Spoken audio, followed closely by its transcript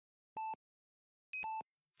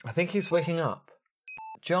I think he's waking up.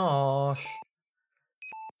 Josh?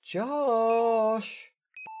 Josh?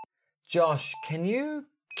 Josh, can you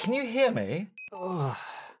hear me? Oh,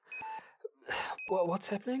 what's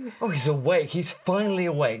happening? Oh, he's awake. He's finally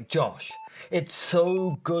awake. Josh, it's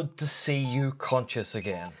so good to see you conscious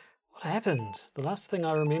again. What happened? The last thing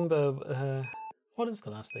I remember... what is the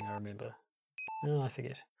last thing I remember? No, I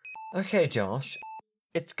forget. Okay, Josh.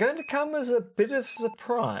 It's going to come as a bit of a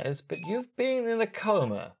surprise, but you've been in a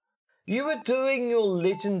coma. You were doing your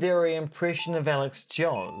legendary impression of Alex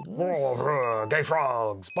Jones. Gay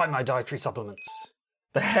frogs, buy my dietary supplements.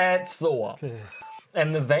 That's the one.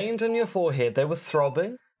 And the veins on your forehead, they were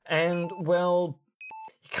throbbing, and, well,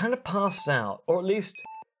 you kind of passed out, or at least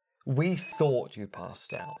we thought you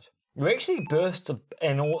passed out. You actually burst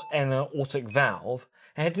an aortic valve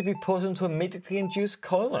and had to be put into a medically induced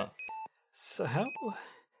coma. So how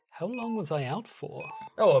long was I out for?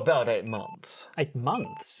 Oh, about 8 months. 8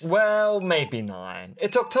 months? Well, maybe 9.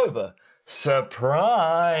 It's October.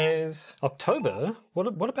 Surprise! October? What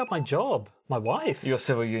about my job? My wife? Your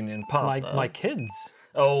civil union partner. My kids?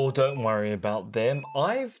 Oh, don't worry about them.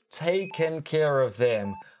 I've taken care of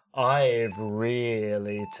them. I've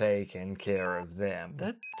really taken care of them.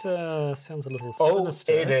 That sounds a little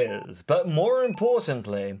sinister. Oh, it is. But more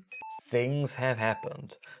importantly, things have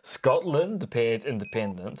happened. Scotland declared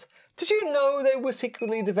independence. Did you know they were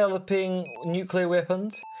secretly developing nuclear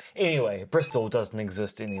weapons? Anyway, Bristol doesn't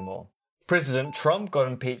exist anymore. President Trump got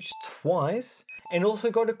impeached twice and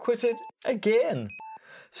also got acquitted again.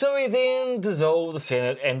 So he then dissolved the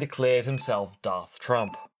Senate and declared himself Daft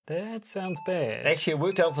Trump. That sounds bad. Actually, it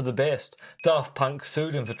worked out for the best. Daft Punk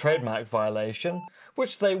sued him for trademark violation,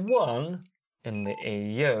 which they won in the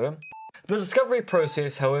EU. The discovery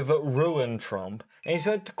process, however, ruined Trump, and he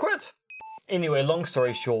decided to quit. Anyway, long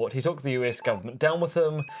story short, he took the US government down with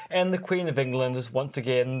him, and the Queen of England is once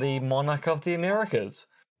again the monarch of the Americas.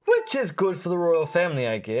 Which is good for the royal family,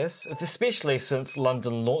 I guess, especially since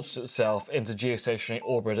London launched itself into geostationary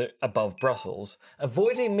orbit above Brussels,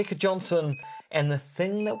 avoiding Micah Johnson and the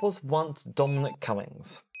thing that was once Dominic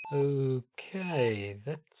Cummings. Okay,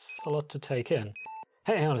 that's a lot to take in.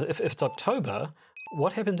 Hey, hang on, if it's October,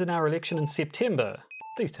 what happened in our election in September?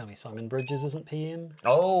 Please tell me Simon Bridges isn't PM.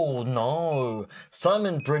 Oh, no.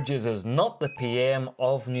 Simon Bridges is not the PM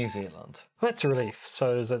of New Zealand. That's a relief.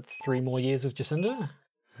 So is it 3 more years of Jacinda?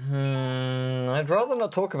 I'd rather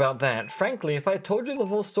not talk about that. Frankly, if I told you the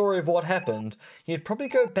full story of what happened, you'd probably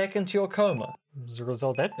go back into your coma. Was the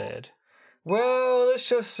result that bad? Well, let's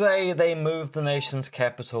just say they moved the nation's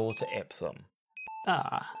capital to Epsom.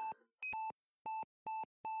 Ah.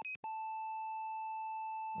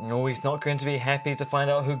 No, he's not going to be happy to find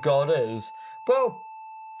out who God is. Well,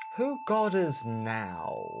 who God is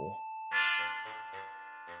now.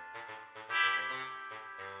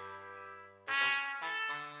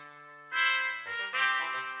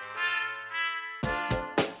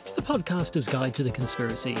 The Podcaster's Guide to the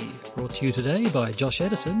Conspiracy, brought to you today by Josh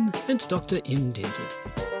Addison and Dr. M. Dentith.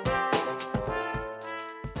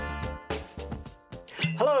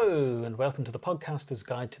 Hello, and welcome to the Podcaster's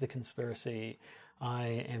Guide to the Conspiracy.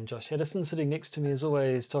 I am Josh Addison. Sitting next to me, as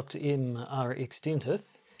always, Dr. M. R.X.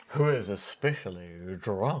 Dentith. Who is especially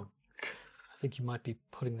drunk. I think you might be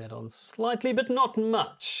putting that on slightly, but not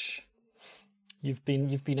much. You've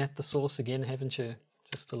been at the source again, haven't you?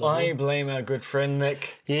 Just a little. I blame our good friend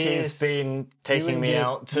Nick. Yes. He's been taking me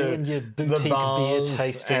out to your the boutique beer bars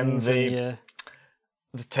tastings and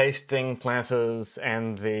the tasting platters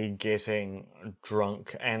and the getting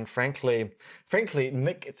drunk. And frankly,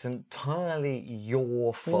 Nick, it's entirely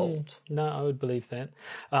your fault. No, I would believe that.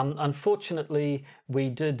 Unfortunately, we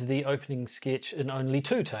did the opening sketch in only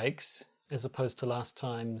 2 takes, as opposed to last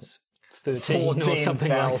time's 13 or something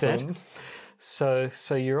like that. 14,000. So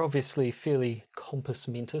you're obviously fairly compos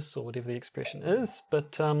mentis, or whatever the expression is,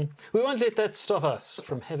 but we won't let that stop us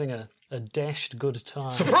from having a dashed good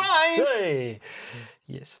time. Surprise! Hey!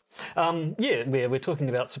 Yes. We're talking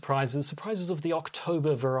about surprises of the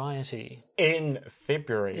October variety. In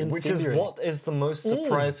February, which is what is the most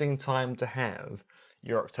surprising time to have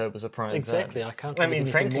your October surprise. Exactly, I can't think of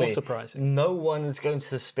anything frankly, more surprising. No one is going to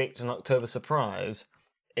suspect an October surprise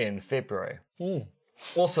in February.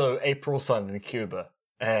 Also, April sun in Cuba.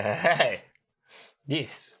 Hey.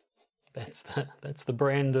 Yes, that's the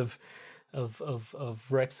brand of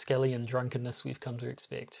rapscallion drunkenness we've come to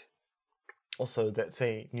expect. Also, that's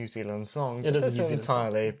a New Zealand song. It is a That's New Zealand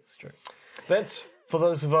entirely. song. That's true. That's for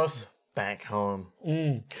those of us back home.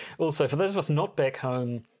 Also, for those of us not back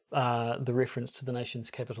home, the reference to the nation's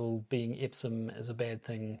capital being Epsom as a bad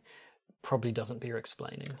thing probably doesn't bear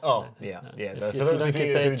explaining. Oh, yeah. No. Yeah. If For you those don't of get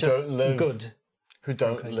you that, who just don't live good. who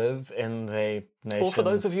don't live in the nation. Or for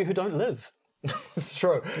those of you who don't live. It's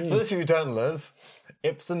true. For those of you who don't live,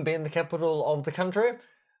 Epsom being the capital of the country,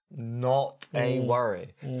 not a worry.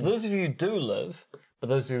 For those of you who do live, but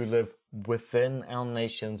those who live within our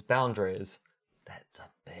nation's boundaries, that's a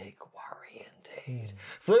big worry indeed.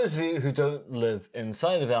 For those of you who don't live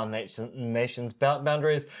inside of our nation's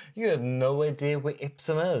boundaries, you have no idea where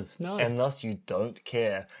Epsom is. No. And thus you don't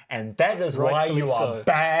care. And that is why Rightfully you so.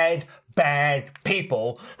 are bad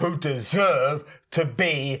people who deserve to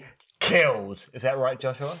be killed. Is that right,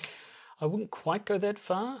 Joshua? I wouldn't quite go that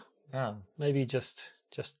far. Oh. Maybe just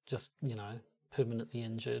permanently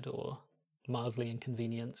injured or mildly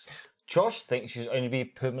inconvenienced. Josh thinks you should only be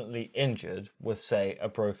permanently injured with, say, a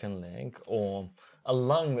broken leg or a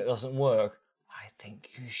lung that doesn't work. I think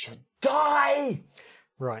you should die!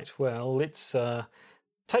 Right, well, let's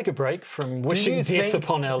take a break from wishing death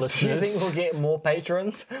upon our Do you listeners. think we'll get more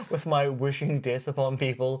patrons with my wishing death upon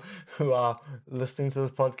people who are listening to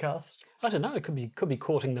this podcast? I don't know, it could be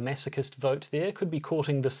courting the masochist vote there, could be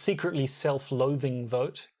courting the secretly self-loathing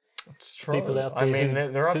vote. It's true. People out there I mean,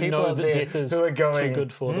 there are who people know out that there death is who are going, too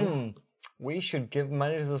good for them. we should give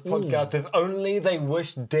money to this podcast if only they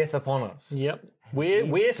wish death upon us. Yep,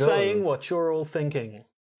 we're saying what you're all thinking.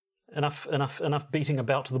 Enough beating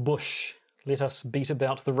about the bush. Let us beat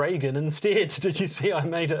about the Reagan instead. Did you see I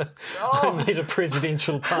made a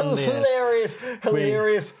presidential pun there?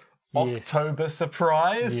 Hilarious. Yes. October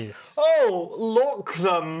surprise. Yes. Oh, looks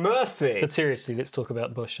a mercy. But seriously, let's talk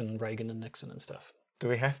about Bush and Reagan and Nixon and stuff. Do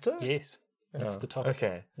we have to? Yes, that's the topic.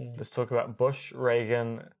 Okay, let's talk about Bush,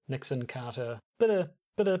 Reagan, Nixon, Carter, bit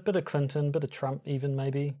of Clinton, bit of Trump, even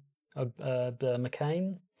maybe,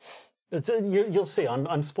 McCain. You'll see.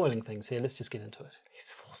 I'm spoiling things here. Let's just get into it.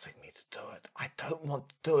 He's forcing me to do it. I don't want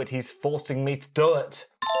to do it. He's forcing me to do it.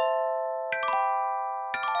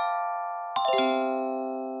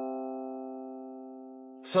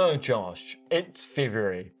 So, Josh, it's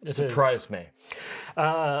February. Surprise me.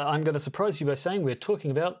 I'm going to surprise you by saying we're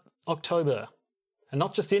talking about October. And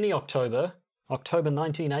not just any October, October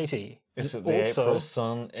 1980. Is it the April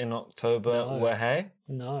sun in October? Where, hey?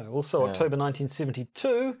 No, also October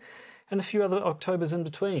 1972 and a few other Octobers in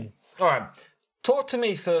between. All right. Talk to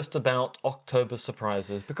me first about October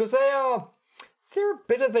surprises, because they're a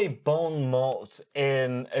bit of a bon mot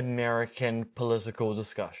in American political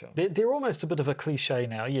discussion. They're almost a bit of a cliche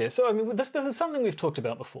now, yeah. So, I mean, this is something we've talked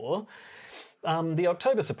about before. The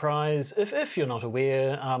October surprise, if you're not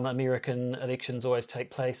aware, American elections always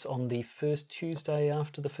take place on the first Tuesday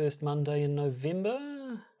after the first Monday in November,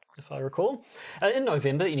 if I recall. In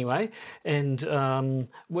November, anyway, and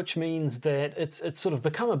which means that it's sort of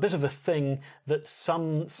become a bit of a thing that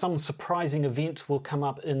some surprising event will come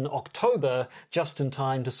up in October just in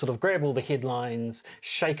time to sort of grab all the headlines,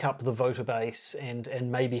 shake up the voter base, and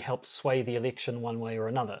maybe help sway the election one way or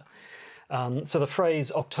another. So the phrase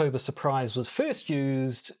October surprise was first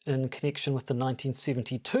used in connection with the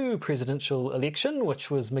 1972 presidential election, which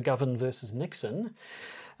was McGovern versus Nixon.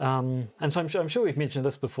 And so I'm sure we've mentioned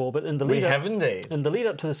this before, but in the lead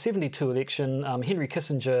up to the 72 election, Henry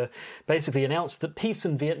Kissinger basically announced that peace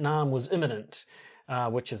in Vietnam was imminent,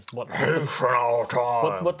 which is what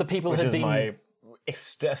the people had been. My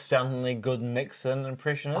astoundingly good Nixon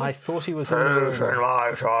impression is. I thought he was in the room.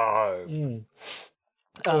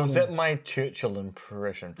 Or is that my Churchill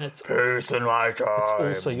impression? Peace in my time. It's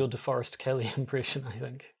also your DeForest Kelley impression, I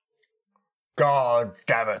think. God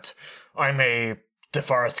damn it. I'm a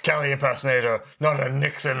DeForest Kelley impersonator, not a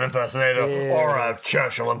Nixon impersonator or a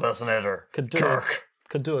Churchill impersonator. Could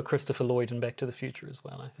do a Christopher Lloyd in Back to the Future as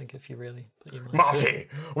well, I think, if you really put your mind Marty,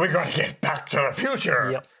 we got to get back to the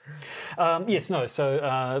future. Yep.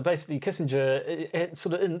 So basically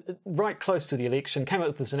Kissinger, right close to the election, came up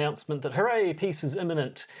with this announcement that, hooray, peace is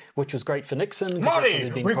imminent, which was great for Nixon.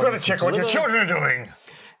 Marty, we've got to check what your children are doing.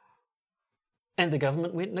 And the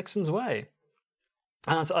government went Nixon's way.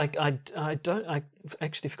 So I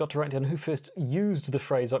actually forgot to write down who first used the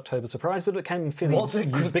phrase October surprise, but it became fairly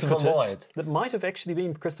ubiquitous. Lloyd? That might have actually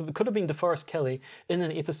been Christopher. Could have been DeForest Kelley in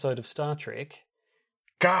an episode of Star Trek.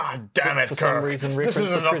 God damn it, for Kirk. some reason, This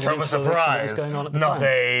is an October surprise, not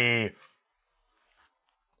a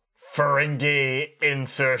Ferengi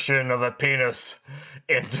insertion of a penis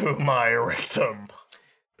into my rectum.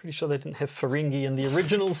 Pretty sure they didn't have Ferengi in the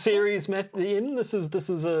original series, Ian. This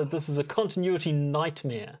is a continuity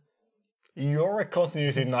nightmare. You're a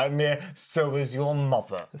continuity nightmare, so is your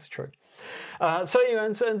mother. That's true. So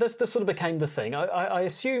this sort of became the thing. I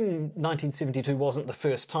assume 1972 wasn't the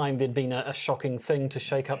first time there'd been a shocking thing to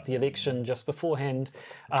shake up the election just beforehand,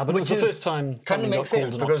 but it was the first time kind of something got makes sense,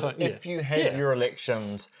 called an because October. if you had your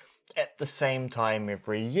elections at the same time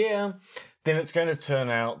every year, then it's going to turn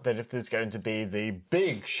out that if there's going to be the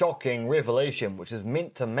big, shocking revelation, which is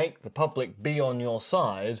meant to make the public be on your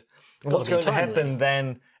side, what's going to happen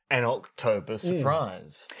then? An October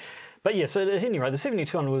surprise. But yeah, so at any rate, the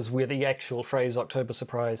 72 one was where the actual phrase October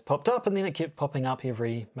surprise popped up, and then it kept popping up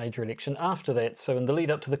every major election after that. So in the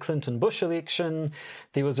lead up to the Clinton-Bush election,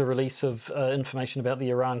 there was a release of information about the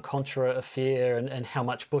Iran-Contra affair and how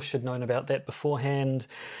much Bush had known about that beforehand.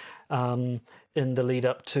 In the lead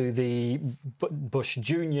up to the Bush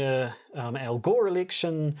Jr. Al Gore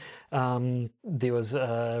election, there was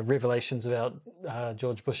revelations about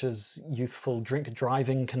George Bush's youthful drink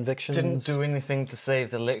driving convictions. Didn't do anything to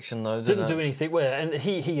save the election, though, Didn't do anything. Well, and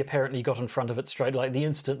he apparently got in front of it straight. Like the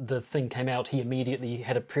instant the thing came out, he immediately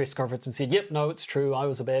had a press conference and said, "Yep, no, it's true. I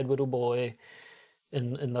was a bad little boy,"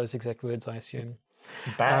 in those exact words, I assume.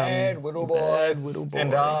 Bad little boy. Bad little boy.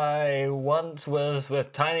 And I once was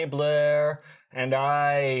with Tiny Blair, and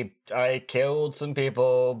I killed some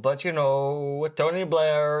people, but with Tony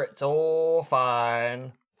Blair, it's all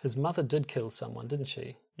fine. His mother did kill someone, didn't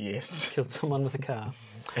she? Yes. Killed someone with a car.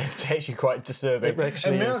 It's actually quite disturbing. It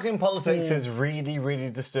actually American politics is really, really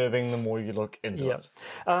disturbing the more you look into it.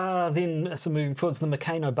 Then, so moving towards the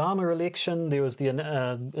McCain-Obama election, there was in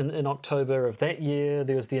October of that year,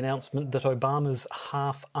 there was the announcement that Obama's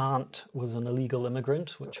half-aunt was an illegal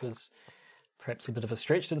immigrant, which was perhaps a bit of a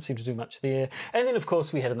stretch, didn't seem to do much there. And then, of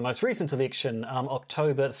course, we had in the most recent election,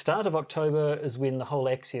 the start of October is when the whole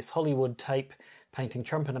Access Hollywood tape painting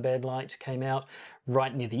Trump in a bad light came out.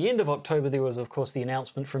 Right near the end of October, there was, of course, the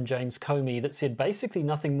announcement from James Comey that said basically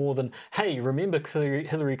nothing more than, hey, remember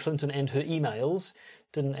Hillary Clinton and her emails?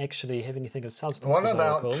 Didn't actually have anything of substance. What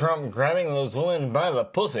about Trump grabbing those women by the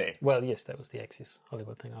pussy? Well, yes, that was the Access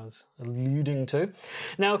Hollywood thing I was alluding to.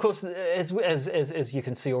 Now, of course, as you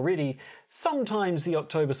can see already, sometimes the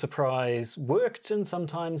October surprise worked and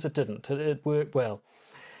sometimes it didn't. It worked well.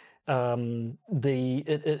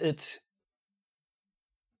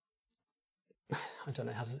 I don't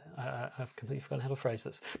know how to... I've completely forgotten how to phrase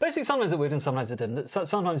this. Basically, sometimes it worked and sometimes it didn't.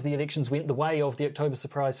 Sometimes the elections went the way of the October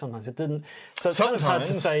surprise, sometimes it didn't. So it's kind of hard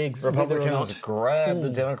to say whether or not... Republicans grab the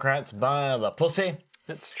Democrats by the pussy.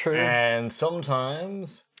 That's true. And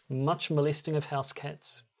sometimes... Much molesting of house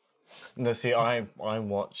cats. No, see, I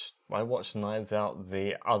watched Knives Out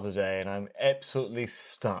the other day, and I'm absolutely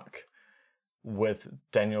stuck with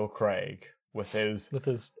Daniel Craig, with his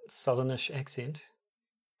southernish accent.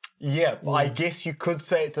 Yeah, I guess you could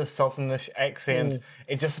say it's a southernish accent.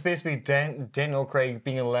 It just appears to be Daniel Craig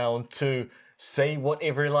being allowed to say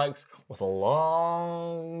whatever he likes with a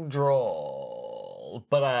long drawl.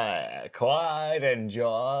 But I quite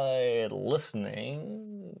enjoyed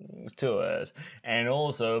listening to it. And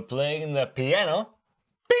also playing the piano.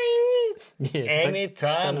 Bing! Yes,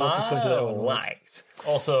 anytime I liked.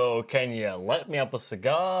 Also, can you light me up a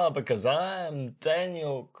cigar? Because I'm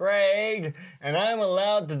Daniel Craig, and I'm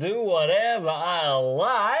allowed to do whatever I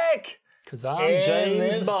like. Because I'm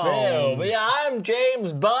James Bond. Film. Yeah, I'm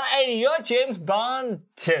James Bond, and you're James Bond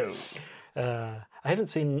too. I haven't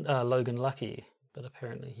seen Logan Lucky, but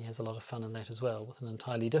apparently he has a lot of fun in that as well, with an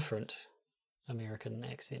entirely different American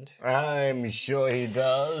accent. I'm sure he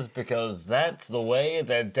does, because that's the way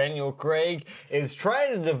that Daniel Craig is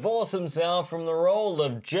trying to divorce himself from the role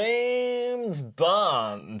of James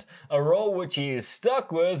Bond, a role which he is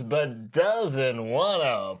stuck with but doesn't want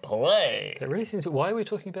to play. That really seems... Why are we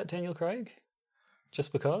talking about Daniel Craig?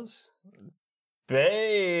 Just because?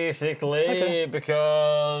 Basically,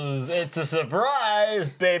 because it's a surprise,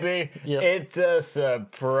 baby. Yep. It's a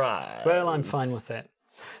surprise. Well, I'm fine with that.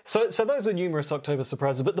 So those were numerous October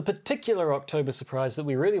surprises, but the particular October surprise that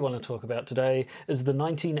we really want to talk about today is the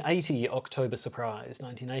 1980 October surprise.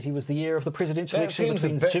 1980 was the year of the presidential election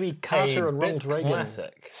between Jimmy Carter and Ronald Reagan.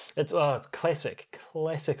 Classic. It's classic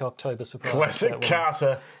October surprise. Classic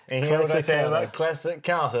Carter. And you know what I say about classic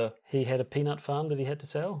Carter? He had a peanut farm that he had to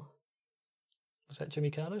sell. Was that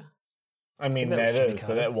Jimmy Carter? I mean, that is,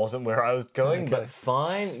 but that wasn't where I was going. Okay. But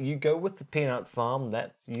fine, you go with the peanut farm.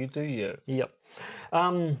 You do you. Yep.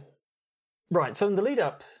 Right, so in the lead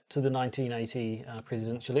up to the 1980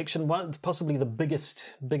 presidential election, possibly the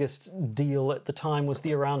biggest deal at the time was the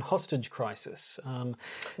Iran hostage crisis.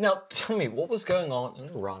 Now, tell me, what was going on in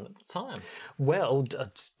Iran at the time? Well,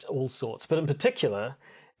 all sorts, but in particular...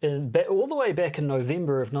 all the way back in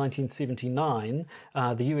November of 1979,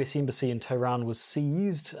 the US Embassy in Tehran was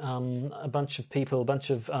seized. A bunch of people,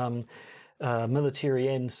 military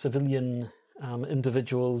and civilian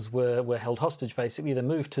individuals were held hostage, basically. They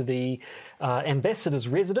moved to the ambassador's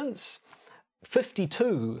residence.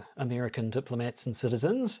 52 American diplomats and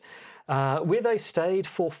citizens, where they stayed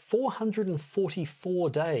for 444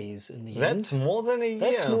 days in the end. That's more than a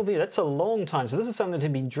year. That's a long time. So this is something that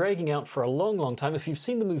had been dragging out for a long, long time. If you've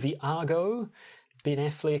seen the movie Argo, Ben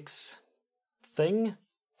Affleck's thing.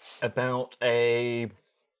 About a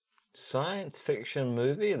science fiction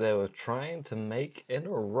movie they were trying to make in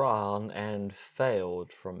Iran and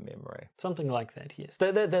failed from memory. Something like that, yes.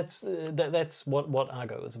 That's what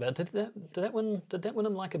Argo was about. Did that win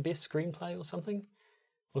him like a best screenplay or something?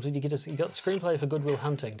 Or did he get he got screenplay for Good Will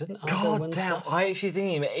Hunting? Didn't Argo win damn, stuff? I actually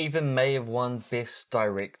think he even may have won best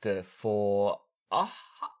director for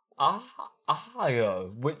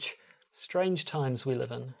Argo, which Strange times we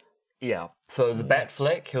live in. yeah. So the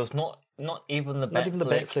Batfleck, he was not even the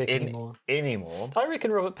Batfleck anymore. I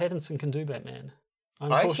reckon Robert Pattinson can do Batman.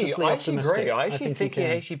 I'm I cautiously actually optimistic. agree. I actually think he'd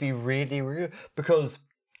actually be really, really good. Because,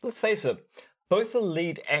 let's face it, both the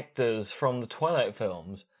lead actors from the Twilight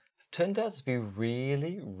films have turned out to be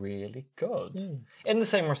really, really good. In the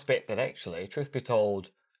same respect that actually, truth be told,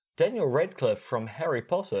 Daniel Radcliffe from Harry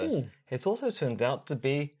Potter has also turned out to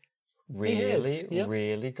be really,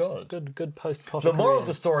 really good. Good post-Potter The moral career. of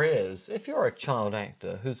the story is, if you're a child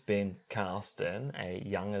actor who's been cast in a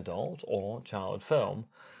young adult or child film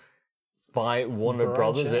by Warner Branch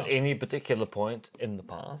Brothers out. at any particular point in the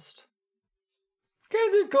past, you're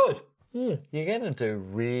going to do good. You're going to do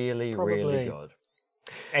really, really Probably. good.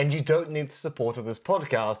 And you don't need the support of this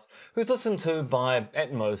podcast, who's listened to by,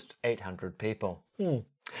 at most, 800 people.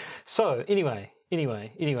 So, anyway,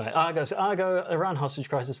 Argo, Iran hostage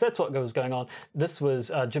crisis, that's what was going on. This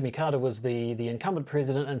was, Jimmy Carter was the incumbent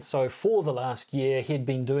president, and so for the last year he'd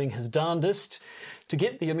been doing his darndest to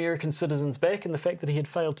get the American citizens back, and the fact that he had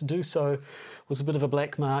failed to do so was a bit of a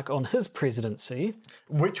black mark on his presidency.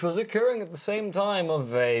 Which was occurring at the same time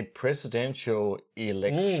of a presidential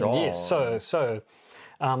election. Yes, so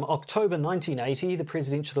October 1980, the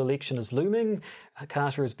presidential election is looming.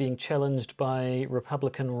 Carter is being challenged by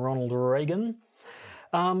Republican Ronald Reagan.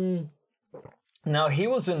 Now, he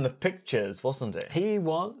was in the pictures, wasn't he? He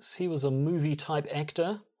was a movie-type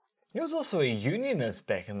actor. He was also a unionist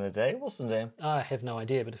back in the day, wasn't he? I have no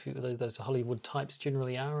idea, but those Hollywood types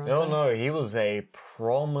generally are, aren't Oh they? no, he was a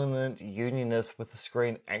prominent unionist with the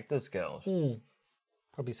Screen Actors Guild.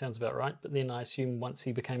 Probably sounds about right, but then I assume once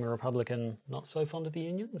he became a Republican, not so fond of the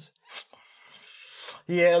unions?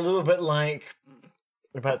 Yeah, a little bit like,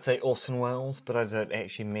 I'm about to say Orson Welles, but I don't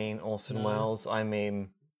actually mean Orson Welles. I mean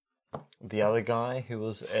the other guy who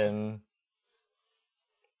was in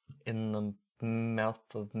the Mouth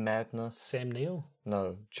of Madness. Sam Neill?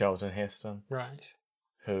 No, Charlton Heston, Right.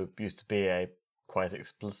 who used to be a quite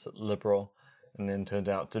explicit liberal, and then turned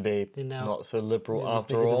out to be now not so liberal He was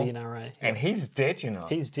the after head all. of the NRA. And he's dead, you know.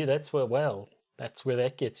 He's dead. That's where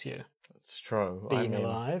that gets you, It's true. being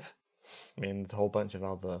alive. I mean, there's a whole bunch of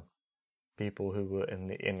other people who were in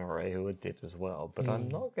the NRA who were dead as well, but I'm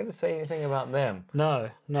not going to say anything about them. No,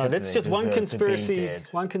 Except that's they just one deserve to be conspiracy, dead.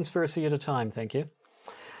 one conspiracy at a time, thank you.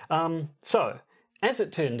 So, as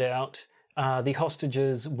it turned out, the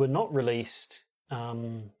hostages were not released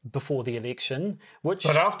before the election, which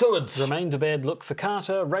But afterwards, remained a bad look for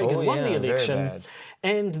Carter. Reagan won the very election, bad.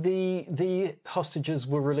 and the hostages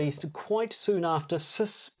were released quite soon after,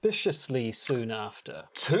 suspiciously soon after.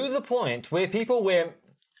 to the point where people went,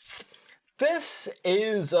 this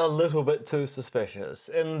is a little bit too suspicious,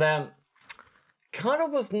 in that Carter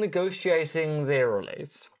was negotiating their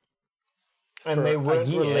release, and For they a weren't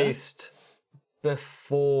year. released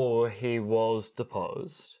before he was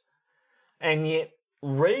deposed. And yet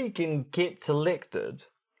Reagan gets elected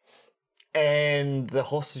and the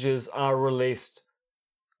hostages are released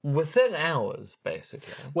within hours,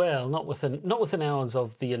 basically. Well, not within hours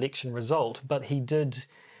of the election result, but he did.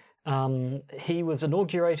 He was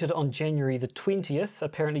inaugurated on January the 20th.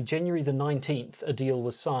 Apparently, January the 19th, a deal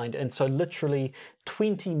was signed, and so literally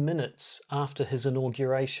 20 minutes after his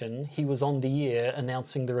inauguration, he was on the air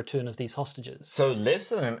announcing the return of these hostages. So less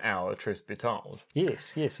than an hour, truth be told.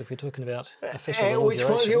 Yes, if we're talking about official At which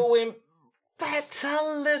point inauguration. you all went, that's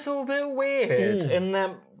a little bit weird. In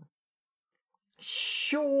that,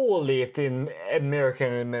 surely if the American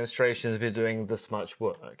administration has been doing this much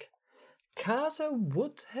work, Carter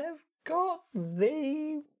would have got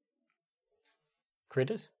the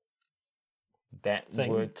Credit? that Thing.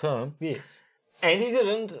 word term, Yes. and he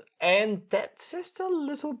didn't, and that's just a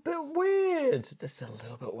little bit weird. That's a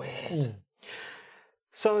little bit weird.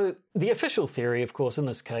 So the official theory, of course, in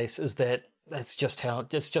this case, is that it's just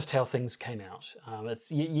how things came out.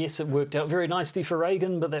 Yes, it worked out very nicely for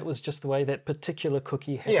Reagan, but that was just the way that particular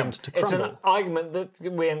cookie happened to it's crumble. an argument that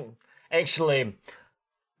when actually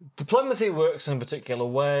Diplomacy works in a particular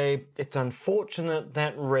way. It's unfortunate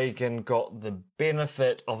that Reagan got the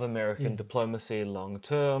benefit of American diplomacy long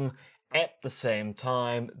term. At the same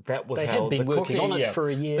time, that was They how had been the working cookie, on it for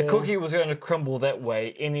a year. The cookie was going to crumble that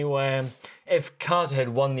way anyway. If Carter had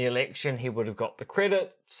won the election, he would have got the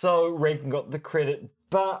credit. So Reagan got the credit.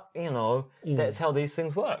 But, that's how these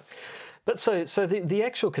things work. But so the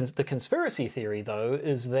actual the conspiracy theory, though,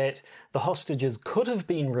 is that the hostages could have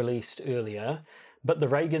been released earlier, but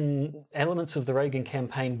the elements of the Reagan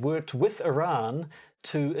campaign worked with Iran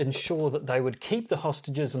to ensure that they would keep the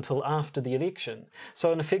hostages until after the election.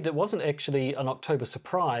 So in effect, it wasn't actually an October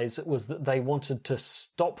surprise, it was that they wanted to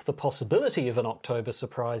stop the possibility of an October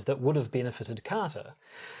surprise that would have benefited Carter.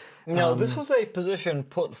 Now, this was a position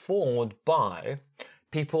put forward by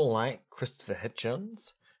people like Christopher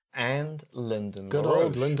Hitchens and Lyndon LaRouche. Good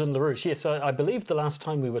old Lyndon LaRouche. Yes, I believe the last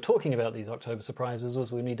time we were talking about these October surprises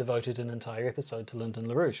was when we devoted an entire episode to Lyndon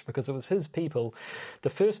LaRouche, because it was his people, the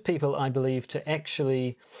first people, I believe, to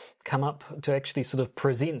actually come up, to actually sort of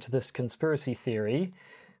present this conspiracy theory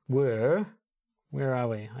were... Where are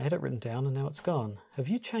we? I had it written down and now it's gone. Have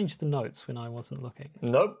you changed the notes when I wasn't looking?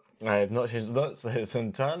 Nope. I have not changed the notes. It's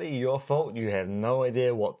entirely your fault. You have no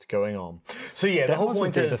idea what's going on. So yeah, the whole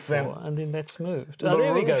point is and then that's moved. Oh,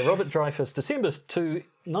 there we go. Robert Dreyfuss, December 2,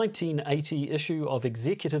 1980 issue of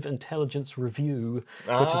Executive Intelligence Review,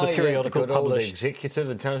 which is a periodical published. Executive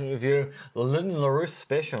Intelligence Review, Lyndon LaRouche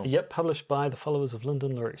special. Yep, published by the followers of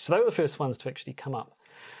Lyndon LaRouche. So they were the first ones to actually come up.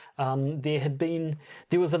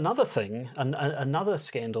 There was another thing, another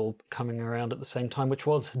scandal coming around at the same time, which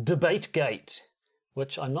was DebateGate.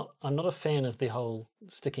 Which I'm not a fan of the whole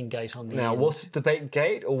sticking gate on the end. Now, was it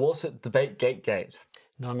DebateGate or was it DebateGate?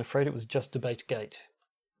 No, I'm afraid it was just DebateGate.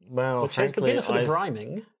 Well, which has the benefit of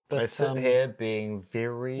rhyming. But, I sit here being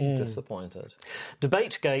very disappointed.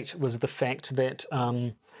 DebateGate was the fact that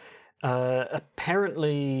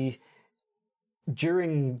apparently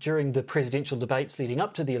during the presidential debates leading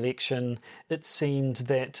up to the election, it seemed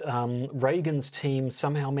that Reagan's team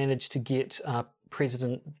somehow managed to get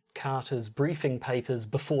President Carter's briefing papers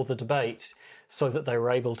before the debate so that they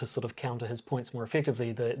were able to sort of counter his points more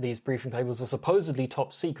effectively. These briefing papers were supposedly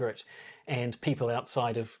top secret and people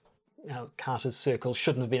outside of Carter's circle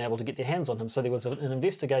shouldn't have been able to get their hands on him. So there was an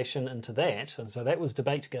investigation into that, and so that was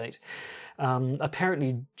DebateGate.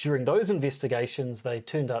 Apparently during those investigations they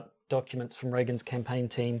turned up documents from Reagan's campaign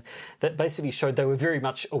team that basically showed they were very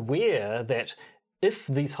much aware that if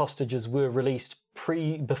these hostages were released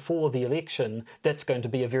before the election, that's going to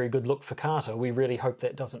be a very good look for Carter. We really hope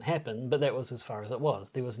that doesn't happen, but that was as far as it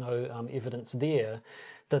was. There was no evidence there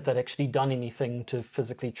that they'd actually done anything to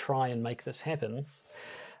physically try and make this happen.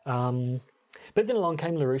 But then along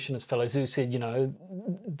came LaRouche and his fellows who said,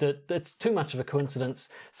 that it's too much of a coincidence.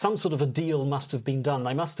 Some sort of a deal must have been done.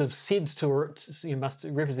 They must have said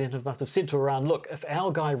representative must have said to Iran, look, if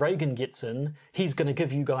our guy Reagan gets in, he's going to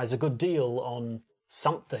give you guys a good deal on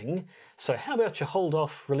something. So how about you hold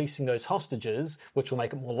off releasing those hostages, which will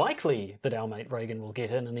make it more likely that our mate Reagan will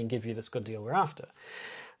get in and then give you this good deal we're after.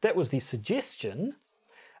 That was the suggestion.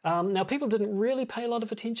 Now, people didn't really pay a lot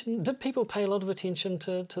of attention. Did people pay a lot of attention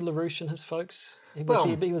to LaRouche and his folks? He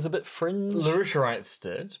was a bit fringe. LaRoucheites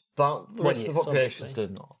did, but the rest of the population obviously.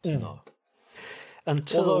 did not. No.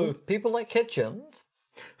 Although people like Hitchens.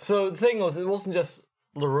 So the thing was, it wasn't just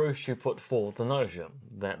LaRouche who put forth the notion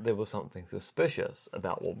that there was something suspicious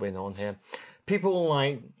about what went on here. People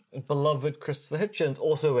like beloved Christopher Hitchens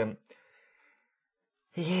also went,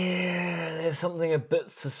 yeah, there's something a bit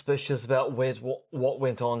suspicious about what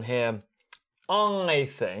went on here. I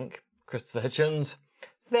think, Christopher Hitchens,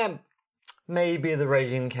 that maybe the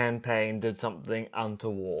Reagan campaign did something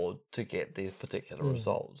untoward to get these particular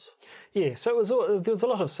results. Yeah, so there was a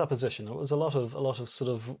lot of supposition. It was a lot of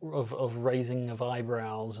sort of raising of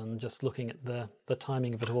eyebrows and just looking at the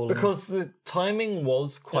timing of it all. Because the timing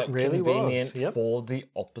was quite convenient for the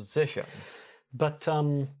opposition. But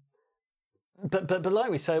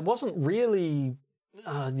like we say, it wasn't really...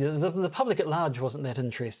 the public at large wasn't that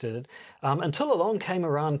interested until along came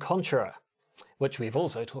Iran-Contra, which we've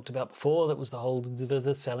also talked about before. That was the whole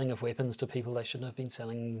the selling of weapons to people they shouldn't have been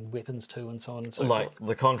selling weapons to, and so on and so forth. Like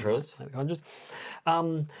the Contras.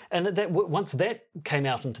 And once that came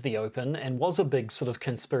out into the open and was a big sort of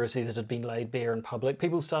conspiracy that had been laid bare in public,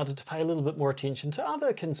 people started to pay a little bit more attention to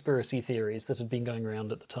other conspiracy theories that had been going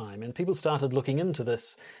around at the time, and people started looking into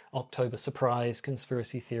this October surprise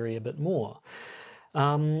conspiracy theory a bit more.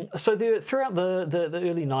 So throughout the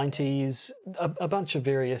early 90s, a bunch of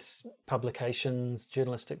various publications,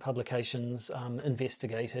 journalistic publications,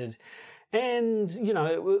 investigated And,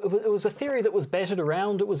 it was a theory that was battered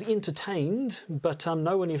around, it was entertained, but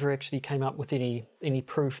no one ever actually came up with any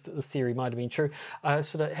proof that the theory might have been true.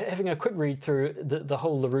 Sort of having a quick read through, the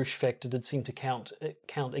whole LaRouche factor did seem to count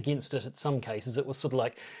against it at some cases. It was sort of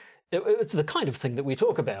like, it's the kind of thing that we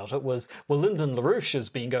talk about. It was, well, Lyndon LaRouche has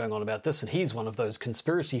been going on about this, and he's one of those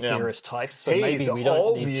conspiracy theorist types, so maybe we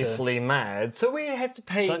don't need to... He's obviously mad, so we have to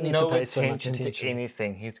pay attention to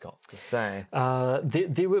anything he's got to say. But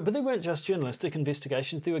they weren't just journalistic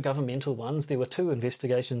investigations, there were governmental ones. There were 2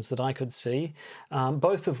 investigations that I could see,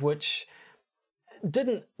 both of which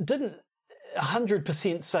didn't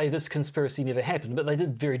 100% say this conspiracy never happened, but they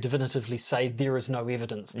did very definitively say there is no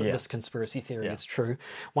evidence that this conspiracy theory is true.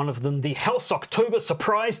 One of them, the House October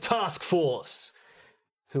Surprise Task Force,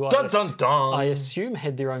 who I assume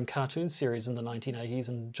had their own cartoon series in the 1980s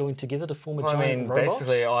and joined together to form a giant robot.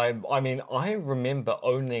 Basically, I remember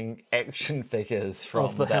owning action figures from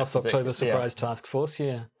of the House October Surprise Task Force,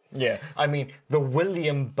 yeah. Yeah, the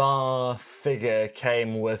William Barr figure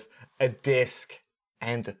came with a desk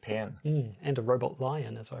and a pen. And a robot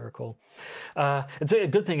lion, as I recall. It's a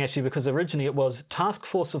good thing, actually, because originally it was Task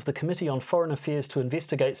Force of the Committee on Foreign Affairs to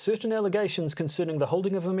investigate certain allegations concerning the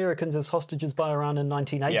holding of Americans as hostages by Iran in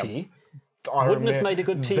 1980. Yep. Wouldn't have made a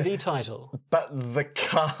good TV title. But the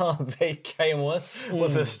car they came with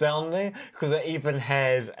was astounding, because it even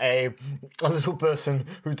had a little person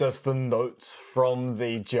who does the notes from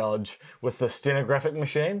the judge with the stenographic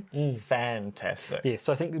machine. Fantastic. Yes,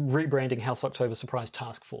 I think rebranding House October Surprise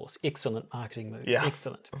Task Force, excellent marketing move. Yeah.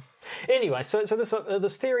 Excellent. Anyway, so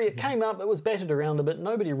this theory, it came up, it was battered around a bit.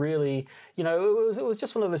 Nobody really, it was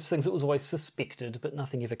just one of those things that was always suspected, but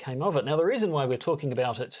nothing ever came of it. Now, the reason why we're talking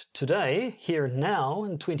about it today, here and now,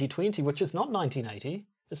 in 2020, which is not 1980,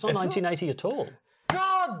 it's not 1980 at all.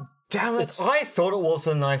 God damn it! I thought it was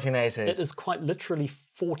the 1980s. It is quite literally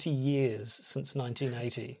 40 years since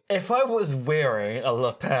 1980. If I was wearing a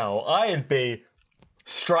lapel, I'd be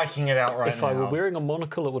striking it out right now. If I were wearing a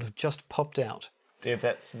monocle, it would have just popped out. Yeah,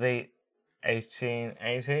 that's the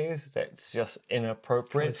 1880s. That's just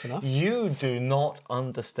inappropriate. Close enough. You do not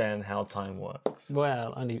understand how time works.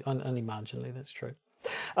 Well, only marginally, that's true.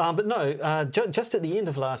 But no, just at the end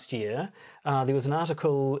of last year, there was an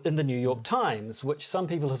article in the New York Times, which some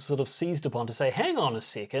people have sort of seized upon to say, hang on a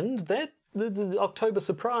second, that the October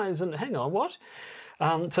surprise, and hang on, what?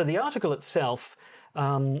 So the article itself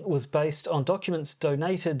was based on documents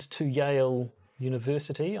donated to Yale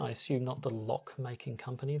University. I assume not the lock-making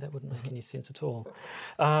company. That wouldn't make any sense at all.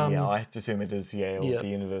 I have to assume it is Yale, the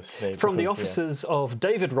university. From the offices of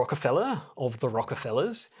David Rockefeller, of the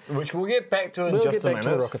Rockefellers. Which we'll get back to in just a minute. We'll get back to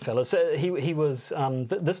the Rockefellers. He was,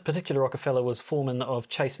 this particular Rockefeller was foreman of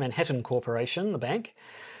Chase Manhattan Corporation, the bank.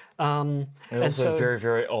 And also very,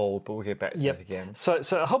 very old, but we'll get back to that again. So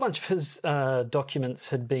a whole bunch of his documents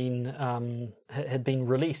had been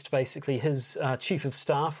released. Basically, his chief of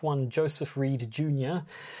staff, one Joseph Reed Jr.,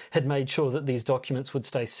 had made sure that these documents would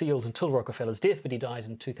stay sealed until Rockefeller's death, but he died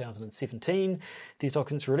in 2017. These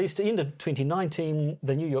documents were released at the end of 2019.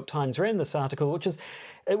 The New York Times ran this article,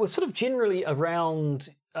 it was sort of generally around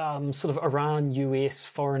sort of Iran-US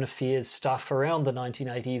foreign affairs stuff around the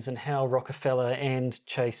 1980s and how Rockefeller and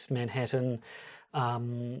Chase Manhattan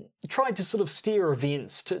tried to sort of steer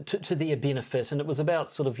events to their benefit. And it was about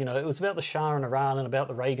sort of, it was about the Shah in Iran and about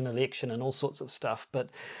the Reagan election and all sorts of stuff. But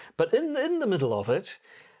in the middle of it,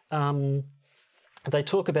 they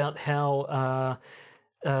talk about how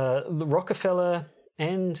the Rockefeller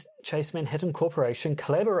and Chase Manhattan Corporation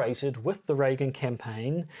collaborated with the Reagan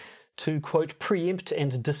campaign to, quote, preempt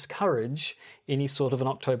and discourage any sort of an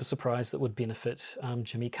October surprise that would benefit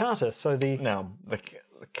Jimmy Carter. So the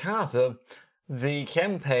Carter, the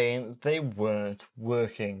campaign, they weren't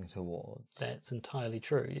working towards. That's entirely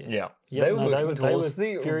true, yes. Yeah. They were very much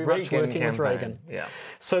working campaign. with Reagan. Yeah.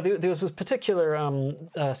 So there was this particular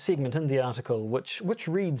segment in the article which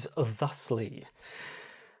reads thusly.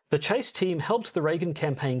 The Chase team helped the Reagan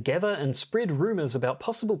campaign gather and spread rumours about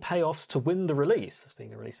possible payoffs to win the release, this being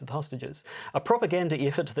the release of the hostages, a propaganda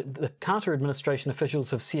effort that the Carter administration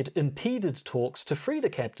officials have said impeded talks to free the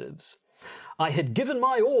captives. I had given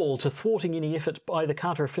my all to thwarting any effort by the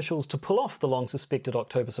Carter officials to pull off the long-suspected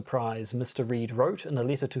October surprise, Mr. Reed wrote in a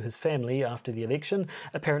letter to his family after the election,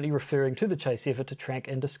 apparently referring to the Chase effort to track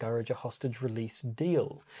and discourage a hostage release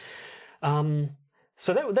deal.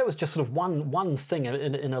 So that was just sort of one thing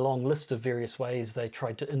in a long list of various ways they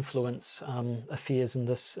tried to influence affairs in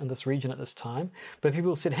this region at this time. But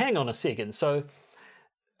people said, hang on a second. So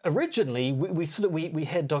originally, we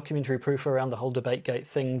had documentary proof around the whole DebateGate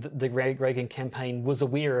thing that the Reagan campaign was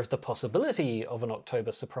aware of the possibility of an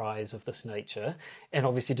October surprise of this nature, and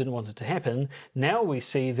obviously didn't want it to happen. Now we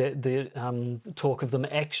see that the talk of them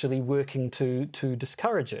actually working to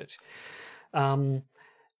discourage it.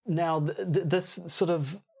 Now, this sort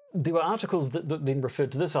of there were articles that then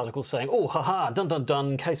referred to this article saying, "Oh, haha, dun dun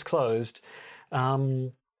dun, case closed."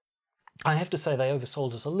 I have to say they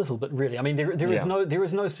oversold it a little bit, really. I mean, there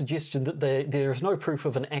is no suggestion that there is no proof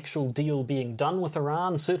of an actual deal being done with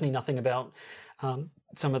Iran. Certainly nothing about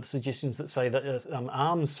some of the suggestions that say that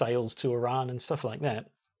arms sales to Iran and stuff like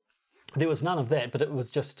that. There was none of that, but it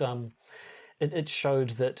was just it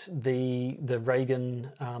showed that the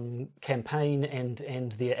Reagan campaign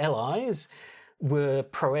and their allies were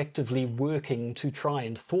proactively working to try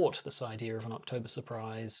and thwart this idea of an October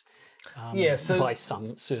surprise. By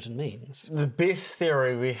some certain means. The best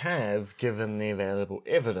theory we have, given the available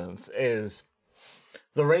evidence, is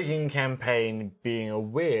the Reagan campaign being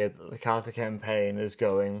aware that the Carter campaign is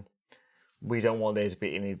going, we don't want there to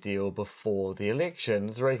be any deal before the election.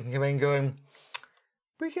 The Reagan campaign going,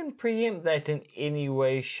 we can preempt that in any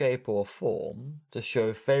way, shape or form to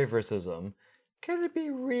show favoritism. Can it be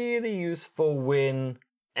really useful when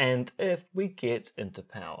and if we get into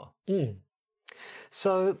power?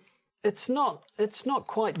 So it's not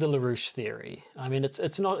quite the LaRouche theory. I mean,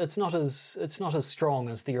 it's not as strong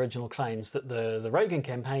as the original claims that the Reagan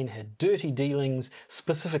campaign had dirty dealings,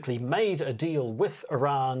 specifically made a deal with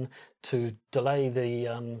Iran to delay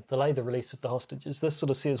the release of the hostages. This sort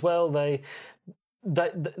of says, well,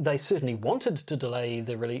 they certainly wanted to delay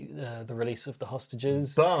the release of the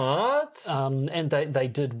hostages, but and they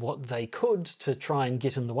did what they could to try and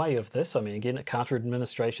get in the way of this. I mean, again, a Carter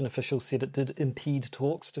administration officials said it did impede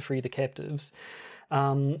talks to free the captives,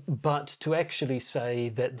 but to actually say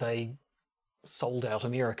that they sold out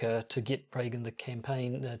America to get Reagan the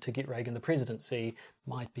campaign, to get Reagan the presidency,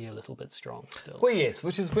 might be a little bit strong still. Well, yes,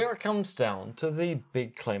 which is where it comes down to the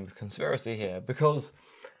big claim of conspiracy here, because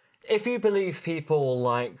if you believe people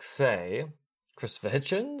like, say, Christopher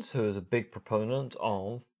Hitchens, who is a big proponent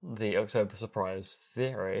of the October surprise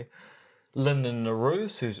theory, Lyndon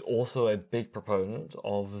LaRouche, who's also a big proponent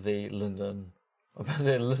of the Lyndon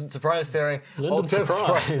surprise theory. Lyndon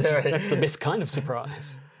surprise. Theory. That's the best kind of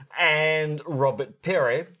surprise. And Robert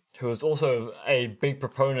Perry, who is also a big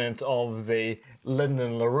proponent of the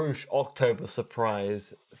Lyndon LaRouche October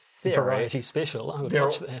surprise theory. Variety special. I would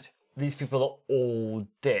watch that. These people are all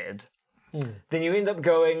dead. Then you end up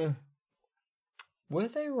going, were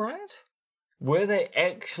they right? Were they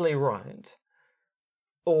actually right?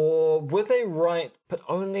 Or were they right, but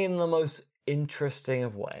only in the most interesting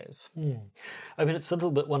of ways? I mean, it's a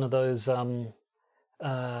little bit one of those... also,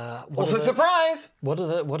 surprise! What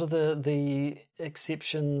are the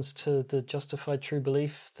exceptions to the justified true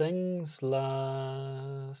belief things?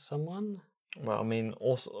 Someone? Well, I mean,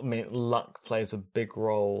 luck plays a big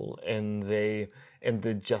role in the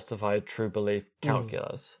justified true belief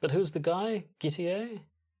calculus. But who's the guy? Gettier?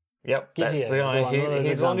 Yep, Gettier, that's the guy.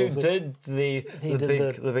 He's the one who did the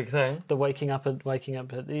big thing. The waking up.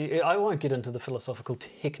 I won't get into the philosophical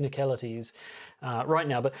technicalities right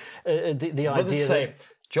now, but the idea that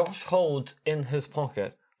Josh holds in his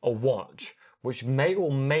pocket a watch which may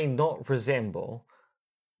or may not resemble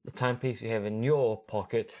the timepiece you have in your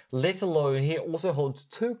pocket, let alone he also holds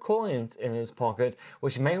 2 coins in his pocket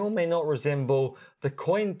which may or may not resemble the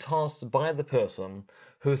coin tossed by the person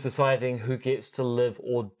who's deciding who gets to live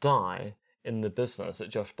or die in the business that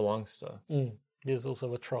Josh belongs to. There's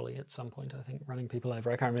also a trolley at some point, I think, running people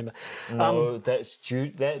over. I can't remember. No, that's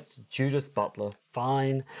Judith Butler.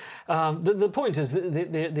 Fine. The point is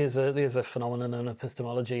that there's a phenomenon in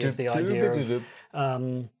epistemology of the idea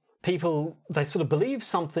of people, they sort of believe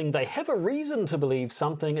something, they have a reason to believe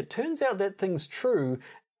something, it turns out that thing's true,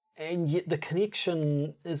 and yet the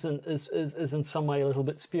connection is in some way a little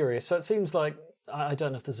bit spurious. So it seems like, I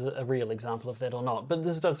don't know if there's a real example of that or not, but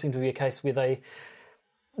this does seem to be a case where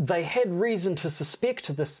they had reason to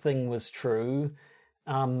suspect this thing was true.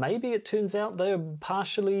 Maybe it turns out they're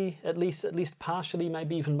partially, at least partially,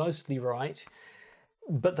 maybe even mostly right.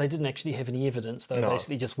 But they didn't actually have any evidence. They were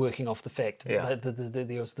basically just working off the fact that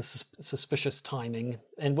there was the suspicious timing.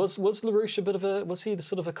 And was LaRouche was he the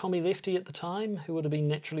sort of a commie lefty at the time who would have been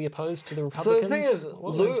naturally opposed to the Republicans? So the thing is,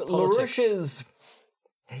 LaRouche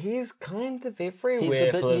he's kind of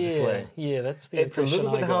everywhere politically. Yeah, that's the impression I got. It's a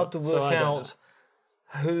little bit hard to work out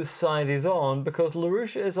whose side he's on, because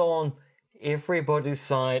LaRouche is on everybody's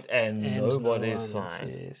side and nobody's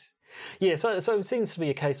side. Yes. Yeah, so it seems to be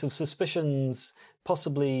a case of suspicions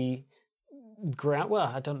possibly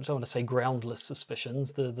I don't want to say groundless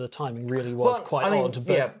suspicions. The timing really was quite odd,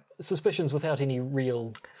 but yeah. suspicions without any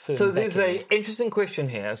real firm So there's backing. an interesting question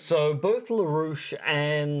here. So both LaRouche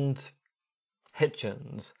and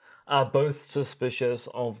Hitchens are both suspicious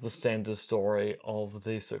of the standard story of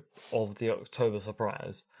the October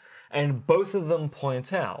surprise, and both of them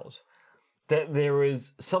point out that there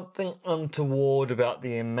is something untoward about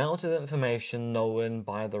the amount of information known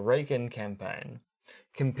by the Reagan campaign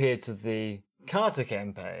compared to the Carter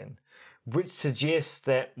campaign, which suggests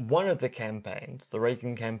that one of the campaigns, the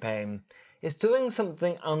Reagan campaign, is doing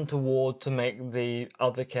something untoward to make the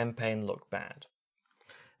other campaign look bad.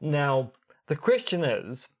 Now, the question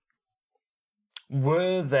is,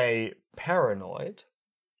 were they paranoid?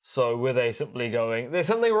 So were they simply going, there's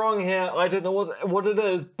something wrong here, I don't know what it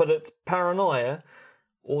is, but it's paranoia?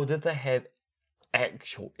 Or did they have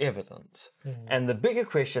actual evidence? And the bigger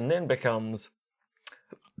question then becomes,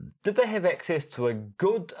 did they have access to a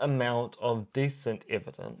good amount of decent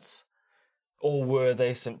evidence? Or were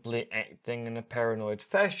they simply acting in a paranoid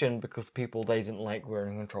fashion because people they didn't like were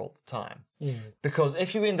in control at the time? Because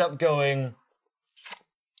if you end up going,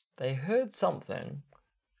 they heard something,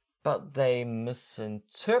 but they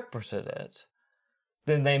misinterpreted it,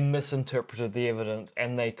 then they misinterpreted the evidence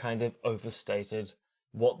and they kind of overstated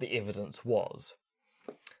what the evidence was.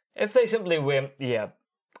 If they simply went,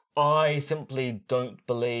 I simply don't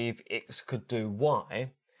believe X could do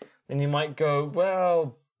Y, then you might go,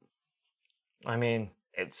 well, I mean,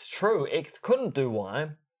 it's true, X couldn't do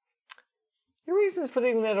Y. Your reasons for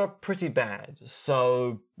doing that are pretty bad,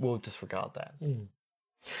 so we'll disregard that.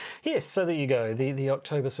 Yes, so there you go. The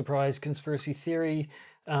October surprise conspiracy theory.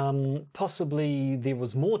 Possibly there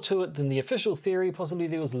was more to it than the official theory. Possibly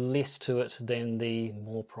there was less to it than the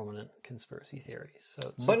more prominent conspiracy theories.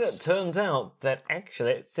 So But it turns out that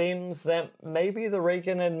actually it seems that maybe the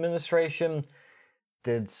Reagan administration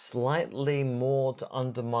did slightly more to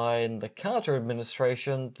undermine the Carter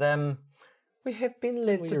administration than we have been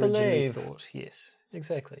led to believe. Thought. Yes,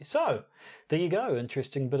 exactly. So there you go.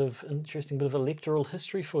 Interesting bit of electoral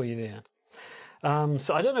history for you there.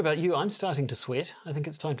 So I don't know about you. I'm starting to sweat. I think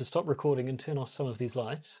it's time to stop recording and turn off some of these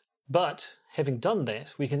lights. But having done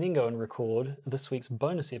that, we can then go and record this week's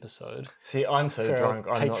bonus episode. See, I'm so drunk,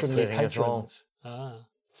 I'm not sweating at all.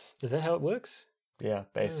 Is that how it works? Yeah,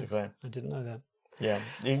 basically. I didn't know that. Yeah.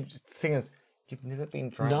 The thing is, you've never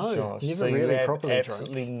been drunk, No, Josh. never so really you have properly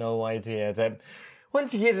absolutely no idea that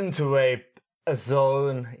once you get into a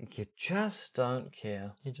zone, you just don't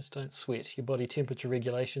care. You just don't sweat. Your body temperature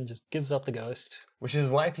regulation just gives up the ghost. Which is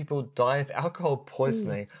why people die of alcohol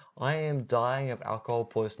poisoning. I am dying of alcohol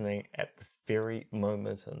poisoning at this very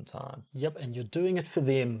moment in time. Yep, and you're doing it for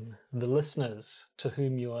them, the listeners, to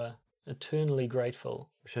whom you are eternally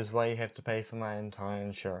grateful. Which is why you have to pay for my entire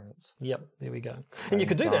insurance. Yep, there we go. And you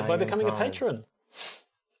could do that by becoming a patron.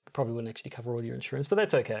 Probably wouldn't actually cover all your insurance, but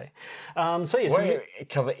that's okay. So yes, Won't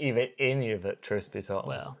cover even any of it, truth be told.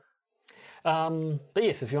 Well, but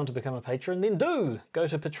yes, if you want to become a patron, then do go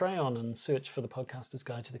to Patreon and search for the Podcaster's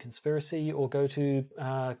Guide to the Conspiracy, or go to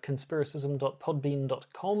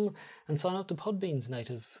conspiracism.podbean.com and sign up to Podbean's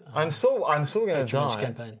native. I'm still going to die.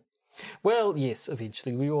 Campaign. Well, yes,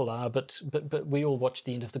 eventually we all are, but we all watched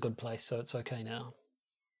the end of The Good Place, so it's okay now.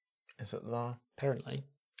 Is it though? Apparently.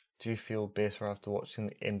 Do you feel better after watching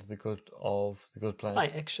the end of the Good Place? I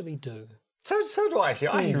actually do. So do I actually.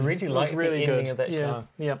 I really like the ending of that show.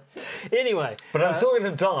 Yeah. Anyway. But I'm still going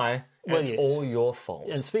to die. Well, it's yes. all your fault.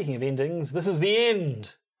 And speaking of endings, this is the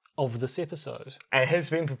end of this episode. And it has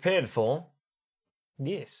been prepared for.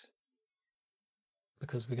 Yes.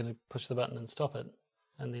 Because we're going to push the button and stop it.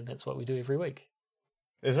 And then that's what we do every week.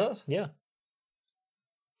 Is it? Yeah.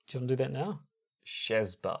 Do you want to do that now?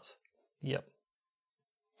 Shazbutt. Yep.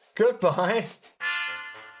 Goodbye.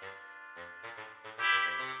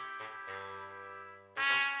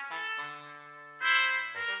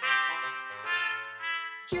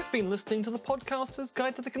 You've been listening to the Podcaster's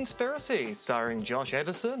Guide to the Conspiracy, starring Josh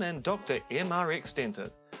Addison and Dr. M.R.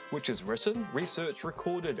 Extended, which is written, researched,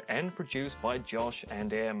 recorded, and produced by Josh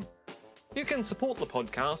and M. You can support the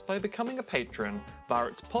podcast by becoming a patron via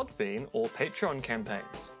its Podbean or Patreon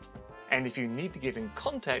campaigns. And if you need to get in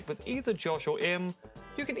contact with either Josh or M,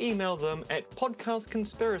 you can email them at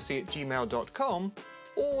podcastconspiracy@gmail.com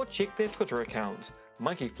or check their Twitter accounts,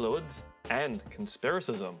 monkeyfluids and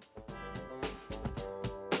Conspiracism.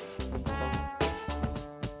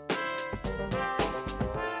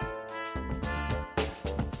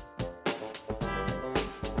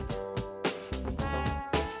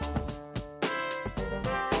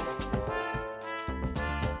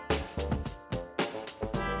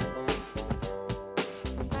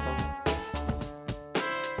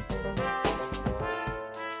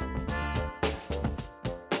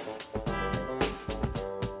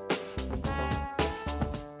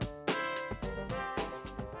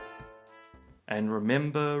 And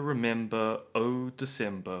remember, remember, oh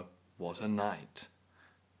December, what a night.